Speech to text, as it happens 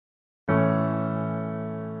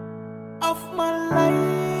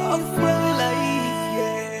of my life,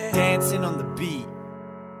 yeah. Dancing on the beat.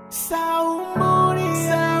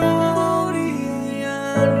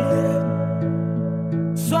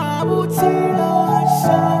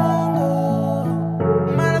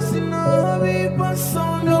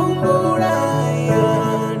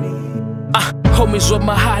 Homies what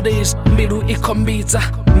my heart is, middle ikombita.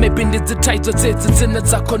 Maybe need the title it's in the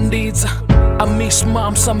kondita. I miss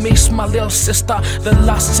moms, I miss my little sister. The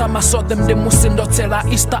last time I saw them, they must tell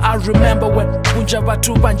Easter. I remember when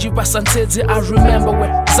Unjavatu Banjiva Santezi. I remember when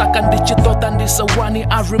Sakandichi thought and this Awani.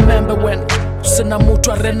 I remember when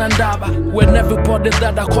Sinamutua Renandaba. When everybody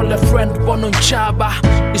that I call a friend born on Chaba.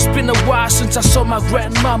 It's been a while since I saw my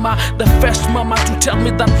grandmama, the first mama to tell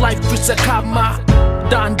me that life is a karma.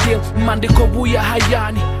 Done deal, mandiko buya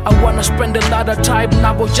hayani. I wanna spend a lot of time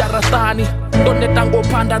nabo jaratani. Ndone tango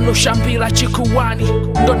panda no shambira chikuwani.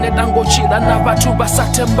 Ndone tango chila na batuba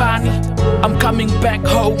satembani. I'm coming back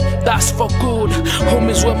home, that's for good. Home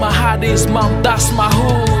is where my heart is, mom, that's my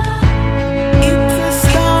hood. It's a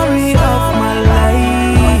story of my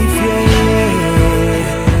life,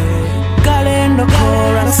 yeah. Galendo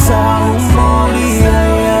corazón moría.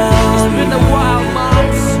 It's been a while, mom.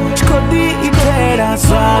 Chikodi itera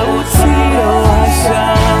saucio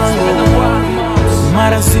ashango.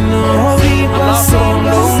 Marasino viva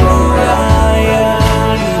solo muraya.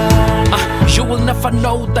 You will never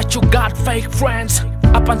know that you got fake friends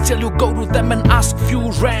up until you go to them and ask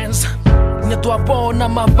few rands. I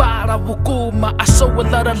saw a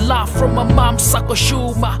lot of love from my mom, Sako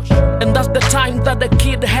Shuma. And that's the time that the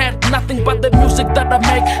kid had nothing but the music that I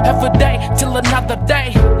make every day till another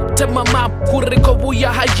day. Tell my mom, Kuriko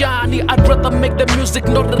Buya Hayani, I'd rather make the music,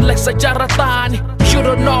 not relax a Jaratani. You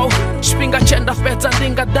don't know, Spinga Chenda Feta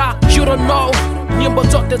Dinga da. You don't know, Nimbo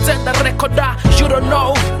Zote Zeta Rekoda. You don't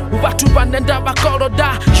know, Watu Banenda Bakoro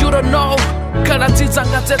da. You don't know, Karati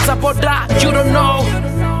Zanga Zeta Boda. You don't know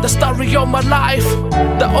the story of my life.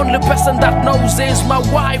 The only person that knows is my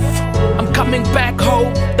wife. I'm coming back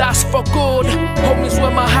home, that's for good. Home is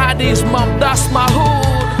where my heart is, mom, that's my hood.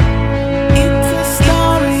 It's a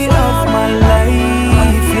story of my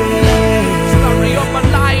life, yeah. Story of my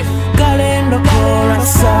life. Galendo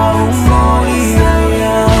corazón moría.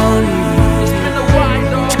 It's been a while,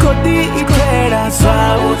 though. Chikodi itera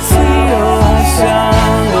saucio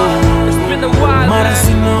ashango. It's been a while,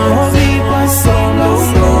 Marasino viva solo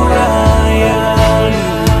muraya.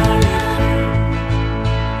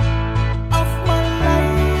 Of my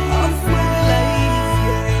life, yeah.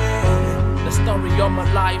 The story of my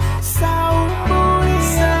life.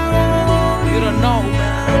 You don't know, man.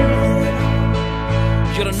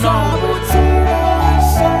 You don't know.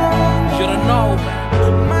 You don't know, man.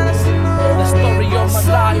 The story of my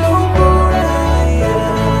life.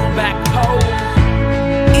 Back home.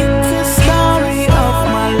 It's a story of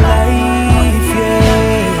my life,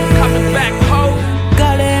 yeah. Coming back home.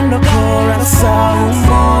 Galendo corazón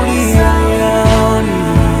moría.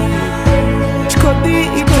 Chikodi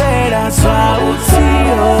itera saucio.